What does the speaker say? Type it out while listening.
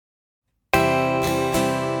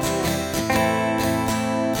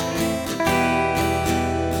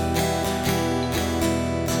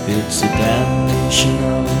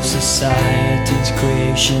society's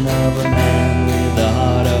creation of a man with a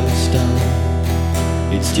heart of stone.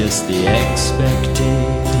 It's just the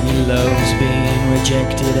expected. He loves being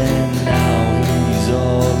rejected and now he's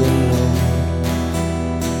all alone.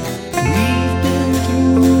 We've been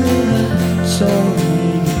through a lot, so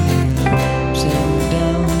many ups and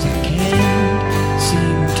downs, I can't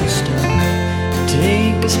seem to stop.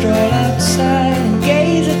 Take a stroll outside and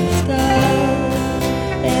gaze at the stars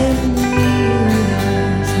and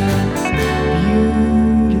realize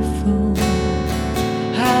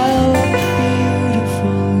how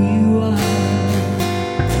beautiful you are.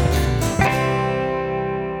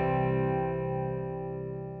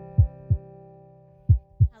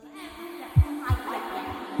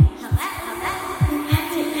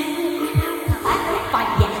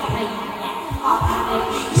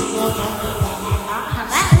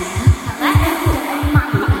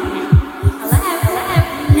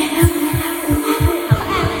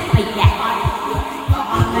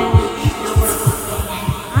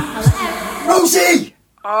 Rosie!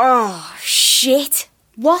 Oh, shit.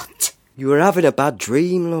 What? You were having a bad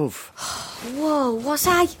dream, love. Whoa, was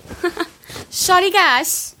I? Sorry,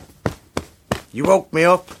 guys. You woke me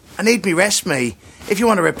up. I need me rest, me. If you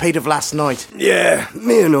want a repeat of last night. Yeah,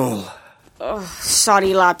 me and all. Oh,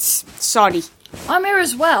 sorry, lads. Sorry. I'm here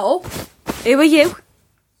as well. Who are you?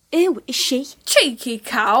 Who is she? Cheeky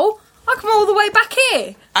cow. I come all the way back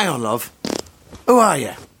here. Hang on, love. Who are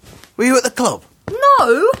you? Were you at the club?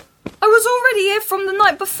 No, I was already here from the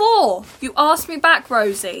night before. You asked me back,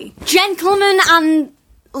 Rosie. Gentlemen and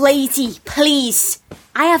lady, please.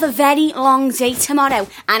 I have a very long day tomorrow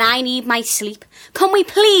and I need my sleep. Can we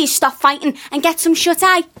please stop fighting and get some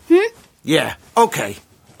shut-eye? Yeah, okay.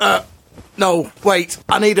 No, wait.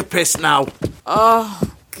 I need a piss now. Oh,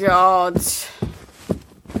 God.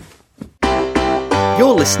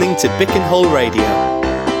 You're listening to Bickenhole Radio,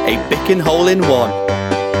 a Bickenhole in one.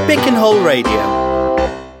 Bickenhole Radio.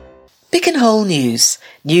 Bickenhole News.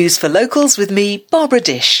 News for locals with me, Barbara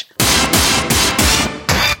Dish.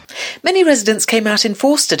 Many residents came out in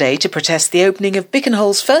force today to protest the opening of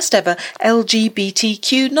Bickenhole's first ever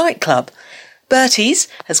LGBTQ nightclub. Bertie's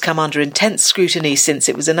has come under intense scrutiny since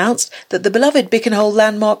it was announced that the beloved Bickenhole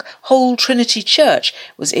landmark Whole Trinity Church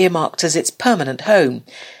was earmarked as its permanent home.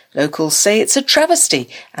 Locals say it's a travesty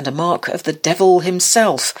and a mark of the devil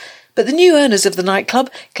himself. But the new owners of the nightclub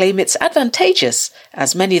claim it's advantageous,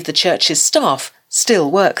 as many of the church's staff still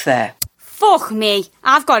work there. Fuck me.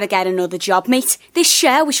 I've got to get another job, mate. This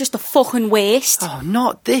show was just a fucking waste. Oh,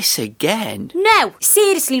 not this again. No,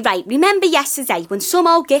 seriously, right. Remember yesterday when some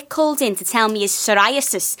old git called in to tell me his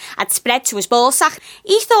psoriasis had spread to his ballsack?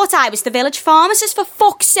 He thought I was the village pharmacist, for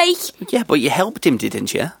fuck's sake. Yeah, but you helped him,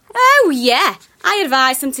 didn't you? Oh, yeah. I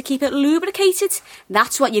advised him to keep it lubricated.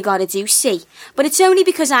 That's what you gotta do, see. But it's only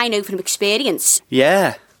because I know from experience.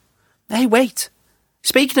 Yeah. Hey, wait.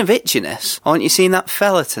 Speaking of itchiness, aren't you seeing that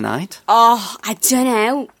fella tonight? Oh, I don't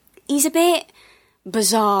know. He's a bit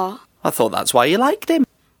bizarre. I thought that's why you liked him.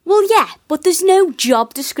 Well, yeah, but there's no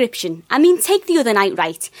job description. I mean, take the other night,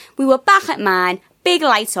 right? We were back at mine, big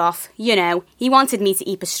light off, you know. He wanted me to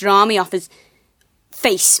eat pastrami off his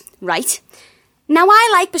face, right? Now, I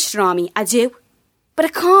like pastrami, I do. But I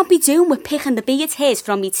can't be doing with picking the beard hairs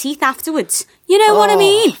from me teeth afterwards. You know what I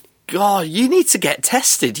mean? God, you need to get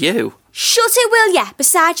tested, you. Shut it, will ya?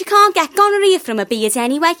 Besides, you can't get gonorrhea from a beard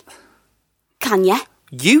anyway. Can ya?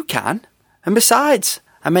 You can. And besides,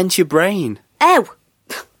 I meant your brain. Oh,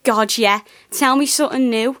 God, yeah. Tell me something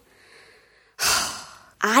new.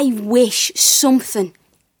 I wish something,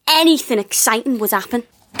 anything exciting would happen.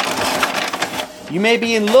 You may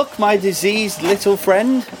be in luck, my diseased little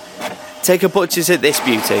friend. Take a butcher's at this,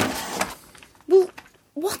 beauty. Well,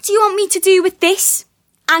 what do you want me to do with this?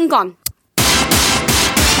 Hang on.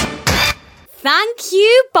 Thank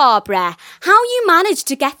you, Barbara. How you managed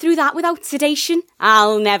to get through that without sedation,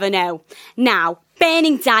 I'll never know. Now,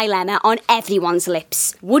 burning dilemma on everyone's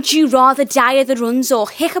lips. Would you rather die of the runs or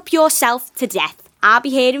hiccup yourself to death? I'll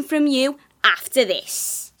be hearing from you after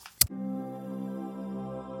this.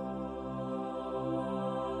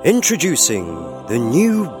 Introducing the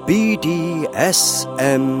new BDSM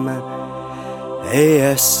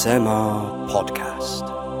ASMR podcast.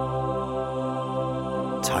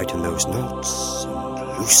 Tighten those knots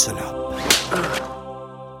and loosen up.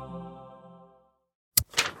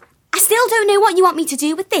 I still don't know what you want me to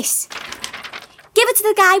do with this. Give it to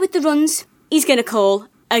the guy with the runs. He's going to call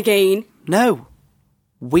again. No.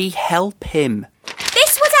 We help him.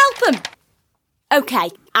 This would help him.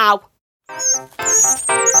 Okay, ow.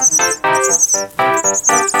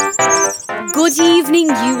 Good evening,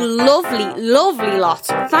 you lovely, lovely lot.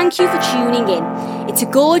 Thank you for tuning in. It's a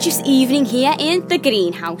gorgeous evening here in the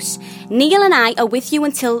greenhouse. Neil and I are with you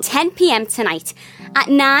until 10 p.m. tonight. At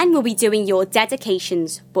 9 we'll be doing your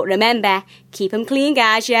dedications. But remember, keep them clean,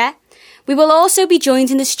 guys, yeah? We will also be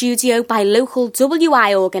joined in the studio by local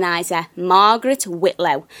WI organiser Margaret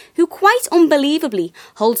Whitlow, who quite unbelievably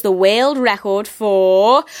holds the world record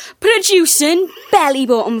for producing belly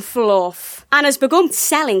button fluff and has begun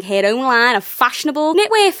selling her own line of fashionable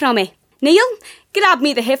knitwear from it. Neil, grab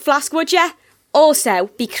me the hip flask, would ya?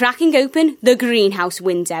 Also, be cracking open the greenhouse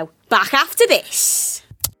window. Back after this.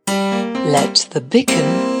 Let the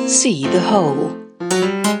Bicken see the hole.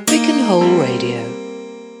 Bicken Hole Radio.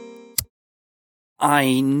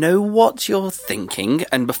 I know what you're thinking,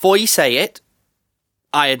 and before you say it,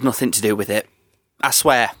 I had nothing to do with it. I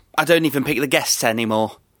swear, I don't even pick the guests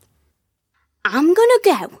anymore. I'm gonna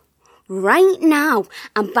go right now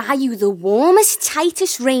and buy you the warmest,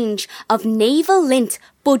 tightest range of naval lint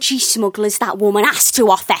budgie smugglers that woman has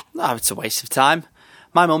to offer. Oh, it's a waste of time.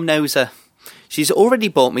 My mum knows her. She's already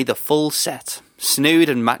bought me the full set. Snood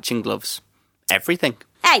and matching gloves. Everything.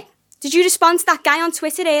 Hey, did you respond to that guy on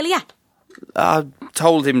Twitter earlier? I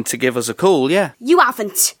told him to give us a call, yeah. You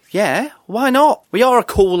haven't. Yeah, why not? We are a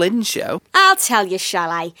call-in show. I'll tell you, shall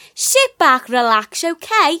I? Sit back, relax,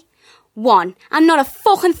 okay? 1, I'm not a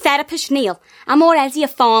fucking therapist, Neil. I'm already a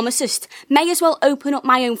pharmacist. May as well open up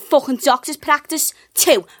my own fucking doctor's practice.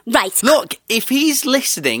 2, right. Look, if he's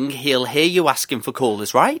listening, he'll hear you asking for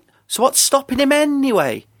callers, right? So what's stopping him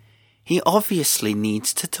anyway? He obviously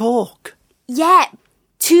needs to talk. Yeah,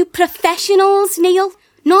 2 professionals, Neil.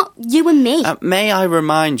 Not you and me. May I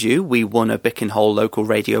remind you, we won a Bicken Hole Local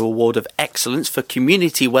Radio Award of Excellence for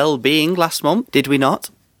Community Wellbeing last month, did we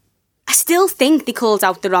not? I still think they called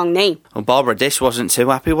out the wrong name. Well, Barbara Dish wasn't too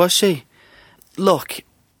happy, was she? Look,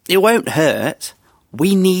 it won't hurt.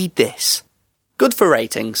 We need this. Good for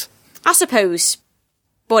ratings. I suppose.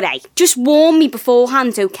 But hey, just warn me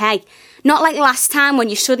beforehand, okay? Not like last time when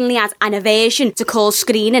you suddenly had an aversion to call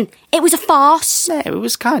screening. It was a farce. Yeah, it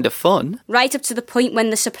was kind of fun. Right up to the point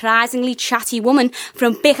when the surprisingly chatty woman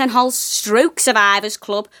from Bicken Hole's Stroke Survivors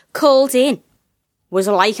Club called in. Was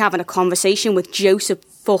like having a conversation with Joseph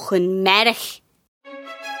fucking Merrick.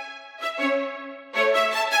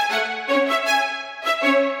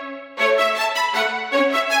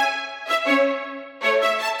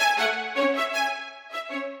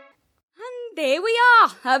 There we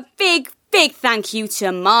are. A big thank you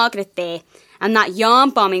to Margaret there. And that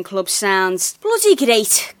yarn bombing club sounds bloody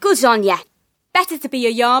great. Good on ya. Better to be a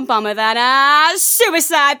yarn bomber than a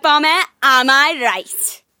suicide bomber, am I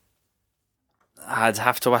right? I'd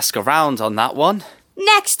have to ask around on that one.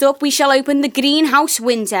 Next up, we shall open the greenhouse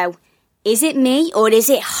window. Is it me or is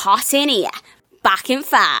it hot in here? Back in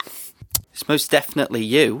 5. It's most definitely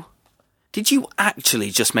you. Did you actually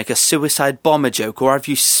just make a suicide bomber joke, or have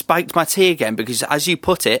you spiked my tea again because, as you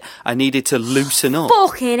put it, I needed to loosen up?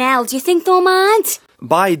 Fucking hell, do you think they'll mind?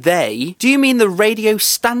 By they, do you mean the Radio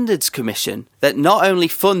Standards Commission, that not only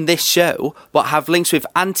fund this show, but have links with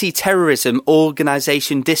anti-terrorism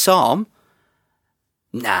organisation Disarm?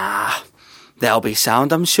 Nah, they'll be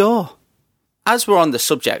sound, I'm sure. As we're on the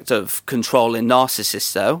subject of controlling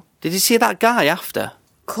narcissists, though, did you see that guy after?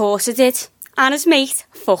 Course I did. And his mate.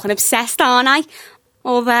 Fucking obsessed, aren't I?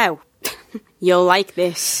 Although, you'll like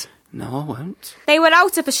this. No, I won't. They were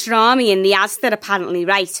out of pastrami in the Asda, apparently,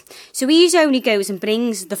 right? So he only goes and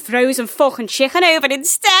brings the frozen fucking chicken over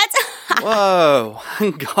instead. Whoa,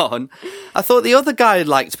 hang on. I thought the other guy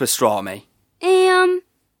liked pastrami.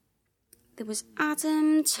 There was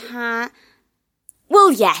Adam,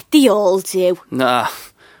 Well, yeah, they all do. Nah,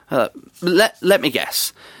 let me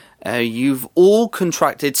guess. You've all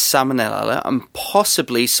contracted salmonella and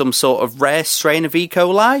possibly some sort of rare strain of E.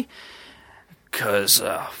 coli? Because,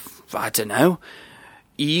 I don't know,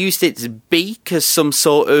 you used its beak as some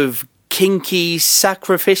sort of kinky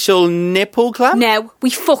sacrificial nipple clamp? No,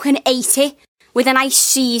 we fucking ate it. With a nice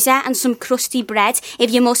Caesar and some crusty bread,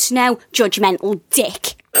 if you must know, judgmental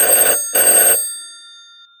dick.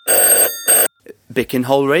 Bicken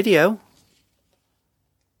Hole Radio?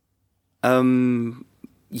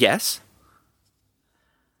 Yes?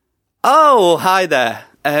 Oh, hi there.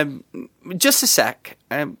 Just a sec.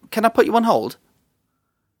 Can I put you on hold?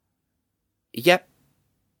 Yep.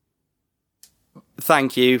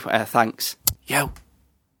 Thank you. Thanks. Yo,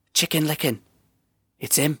 Chicken Lickin'.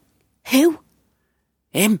 It's him. Who?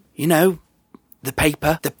 Him, you know. The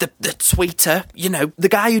paper, the tweeter, you know, the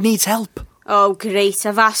guy who needs help. Oh, great,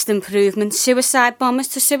 a vast improvement. Suicide bombers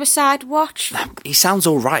to suicide watch. He sounds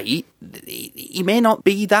all right. He may not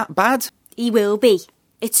be that bad. He will be.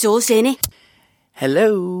 It's us, innit?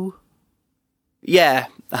 Hello? Yeah,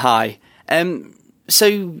 hi.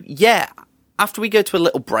 So, yeah, after we go to a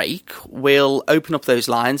little break, we'll open up those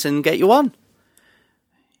lines and get you on.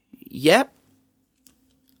 Yep.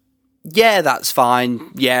 Yeah, that's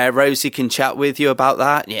fine. Yeah, Rosie can chat with you about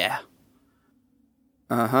that. Yeah.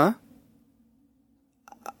 Uh-huh.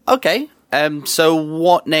 Okay. So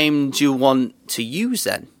what name do you want to use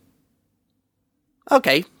then?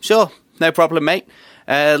 Okay, sure. No problem, mate.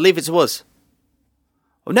 Leave it to us.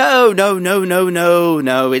 Oh,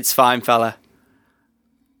 no, it's fine, fella.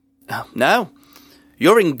 Oh, no.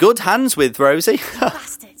 You're in good hands with Rosie.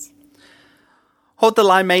 Bastard. Hold the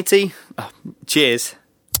line, matey. Oh, cheers.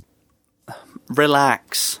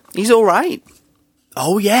 Relax. He's all right.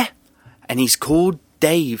 Oh, yeah. And he's called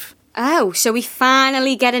Dave. Oh, so we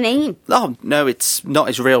finally get a name. Oh, no, it's not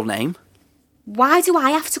his real name. Why do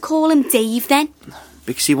I have to call him Dave then?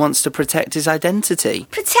 Because he wants to protect his identity.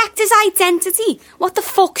 Protect his identity? What the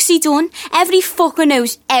fuck's he done? Every fucker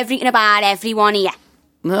knows everything about everyone here.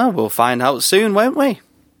 No, we'll find out soon, won't we?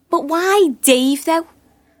 But why Dave, though?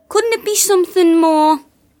 Couldn't it be something more,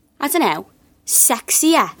 I don't know,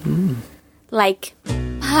 sexier? Like,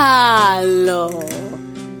 hello,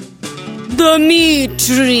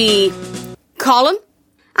 Dimitri. Colin?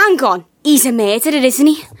 Hang on, he's a murderer, isn't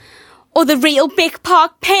he? Or the real Big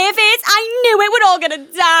Park pervert? I knew it, we're all gonna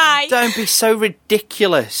die. Don't be so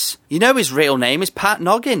ridiculous. You know his real name is Pat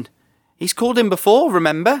Noggin. He's called him before,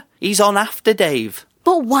 remember? He's on after Dave.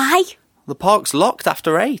 But why? The park's locked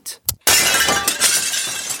after 8.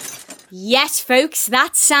 Yes, folks,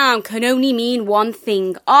 that sound can only mean one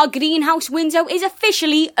thing. Our greenhouse window is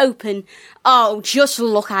officially open. Oh, just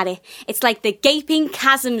look at it. It's like the gaping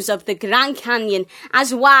chasms of the Grand Canyon,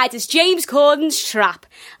 as wide as James Corden's trap.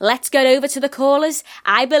 Let's get over to the callers.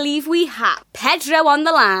 I believe we have Pedro on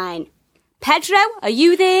the line. Pedro, are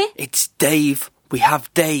you there? It's Dave. We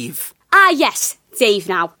have Dave. Ah, yes, Dave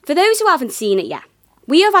now. For those who haven't seen it yet,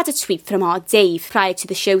 we have had a tweet from our Dave prior to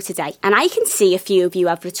the show today, and I can see a few of you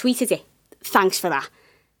have retweeted it. Thanks for that.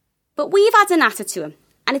 But we've had a natter to him,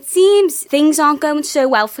 and it seems things aren't going so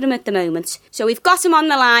well for him at the moment. So we've got him on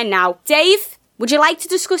the line now. Dave, would you like to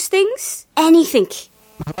discuss things? Anything.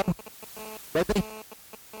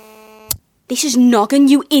 This is Noggin,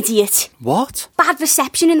 you idiot. What? Bad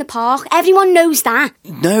reception in the park. Everyone knows that.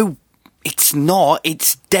 No, it's not.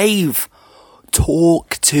 It's Dave.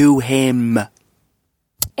 Talk to him.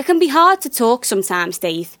 It can be hard to talk sometimes,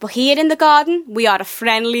 Dave, but here in the garden, we are a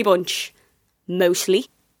friendly bunch. Mostly.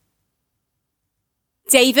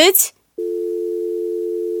 David?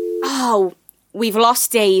 Oh, we've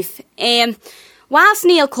lost Dave. Whilst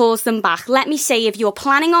Neil calls them back, let me say if you're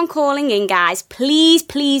planning on calling in, guys, please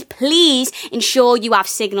ensure you have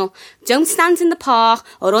signal. Don't stand in the park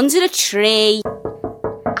or under a tree.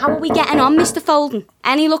 How are we getting on, Mr. Folden?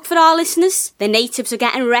 Any luck for our listeners? The natives are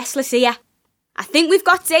getting restless here. I think we've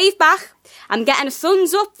got Dave back. I'm getting a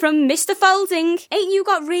thumbs up from Mr. Folding. Ain't you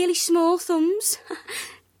got really small thumbs?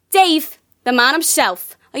 Dave, the man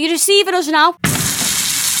himself. Are you receiving us now?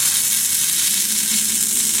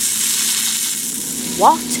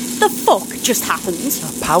 What the fuck just happened?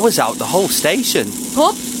 Power's out the whole station.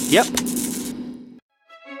 Pub? Yep.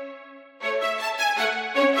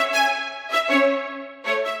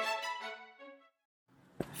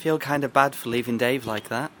 I feel kind of bad for leaving Dave like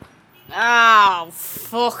that. Oh,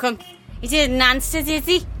 fuck him. He didn't answer, did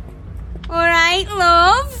he? Alright,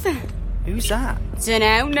 love. Who's that?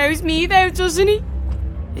 Dunno, knows me though, doesn't he?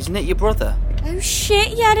 Isn't it your brother? Oh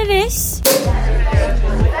shit, yeah it is.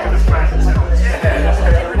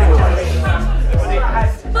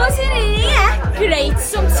 What's in here? Great,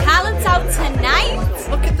 some talent out tonight.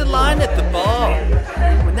 Look at the line at the bar.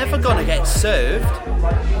 We're never gonna get served.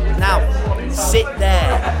 Now, sit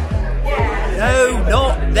there. No,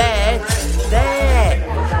 not there. There.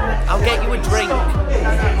 I'll get you a drink.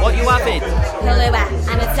 What you having? Kahlua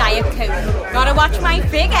and a Diet Coke. Gotta watch my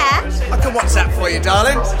figure. I can watch that for you,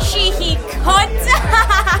 darling. Cheeky cunt.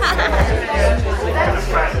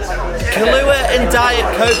 Kahlua and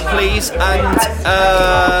Diet Coke, please, and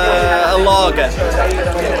a lager.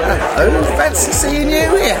 Oh, fancy seeing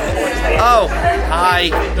you here. Oh,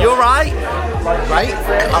 hi. You alright? Great.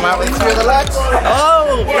 I'm out with 3 of the lads.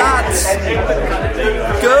 Oh, that's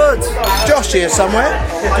good. Josh here somewhere.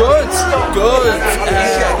 Good.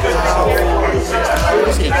 Where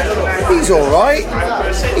is he? He's all right.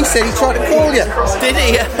 He said he tried to call you. Did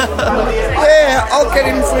he? Yeah, I'll get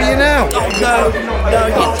him for you now. Oh, no,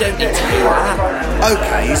 you don't need to do that.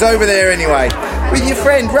 Okay, he's over there anyway. With your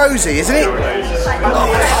friend Rosie, isn't it? Oh,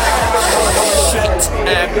 shit.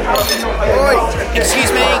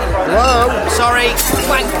 Excuse me. Hello? Sorry.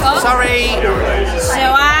 Wanker. Sorry. So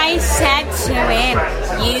I said to him,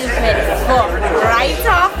 you could fuck right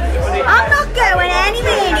off. I'm not going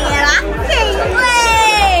anywhere near that thing.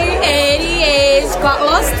 Way! Here he is. Got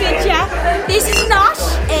lost, did ya? This is not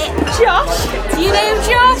Josh. Do you know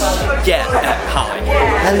Josh? Yeah, hi.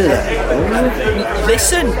 Hello?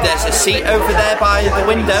 Listen, there's a seat over there by the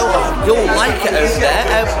window. Oh, you'll like it over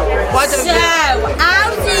there. Why don't So, how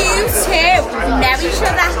do you two know each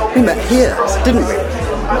other? We met here, didn't we?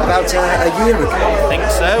 About a year ago. I think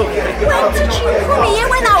so. When did you come here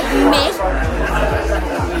without me?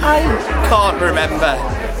 I can't remember.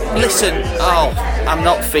 Listen, I'm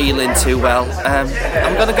not feeling too well.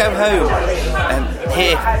 I'm gonna go home.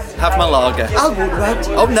 Here, have my lager. I'll walk round.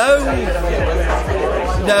 Oh no!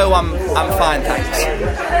 No, I'm fine, thanks.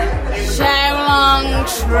 So long,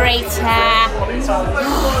 traitor.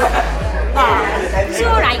 It's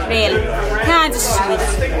alright, really. Kind of sweet.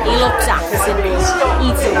 He looks after me. He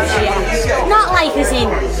does, yeah. Not like as in,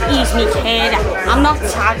 he's me kid. I'm not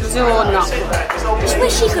tagged or not. Just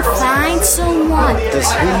wish he could find someone. Does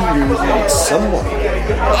he really need someone?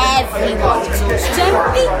 Everyone does,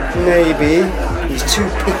 don't they? Maybe. He's too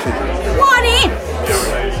picky. What him?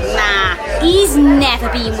 Nah, he's never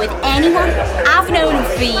been with anyone. I've known him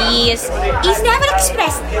for years. He's never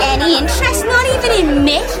expressed any interest, not even in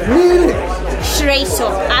me. Really? Straight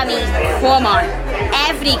up, I mean, come on.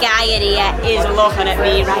 Every guy in here is looking at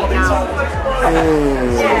me right now.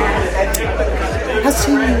 Has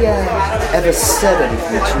he ever said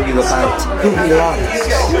anything to you about who he likes?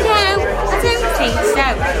 No, I don't think so.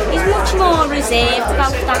 He's much more reserved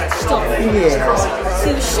about that stuff. Yeah. So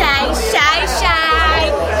shy.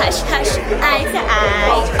 Hush, eye to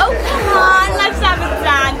eye. Oh, come on, let's have a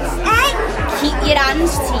dance. Hey, keep your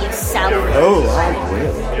hands to yourself. Oh, I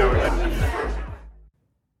will.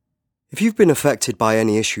 If you've been affected by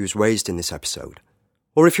any issues raised in this episode,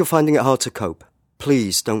 or if you're finding it hard to cope,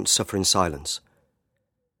 please don't suffer in silence.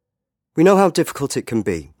 We know how difficult it can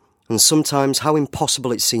be, and sometimes how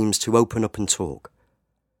impossible it seems to open up and talk.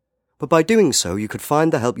 But by doing so, you could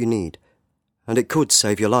find the help you need, and it could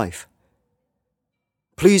save your life.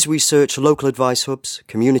 Please research local advice hubs,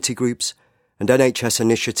 community groups, and NHS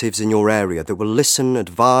initiatives in your area that will listen,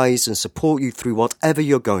 advise, and support you through whatever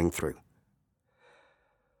you're going through.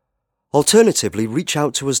 Alternatively, reach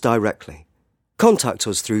out to us directly. Contact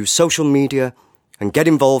us through social media and get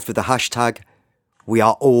involved with the hashtag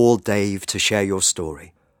 #WeAreAllDave to share your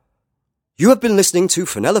story. You have been listening to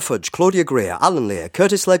Fenella Fudge, Claudia Greer, Alan Lear,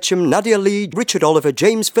 Curtis Ledgeham, Nadia Lee, Richard Oliver,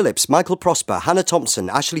 James Phillips, Michael Prosper, Hannah Thompson,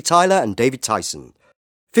 Ashley Tyler and David Tyson.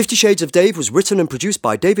 50 Shades of Dave was written and produced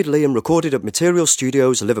by David Lee and recorded at Material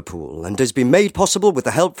Studios, Liverpool, and has been made possible with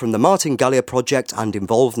the help from the Martin Gallia Project and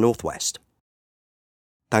Involve Northwest.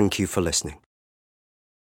 Thank you for listening.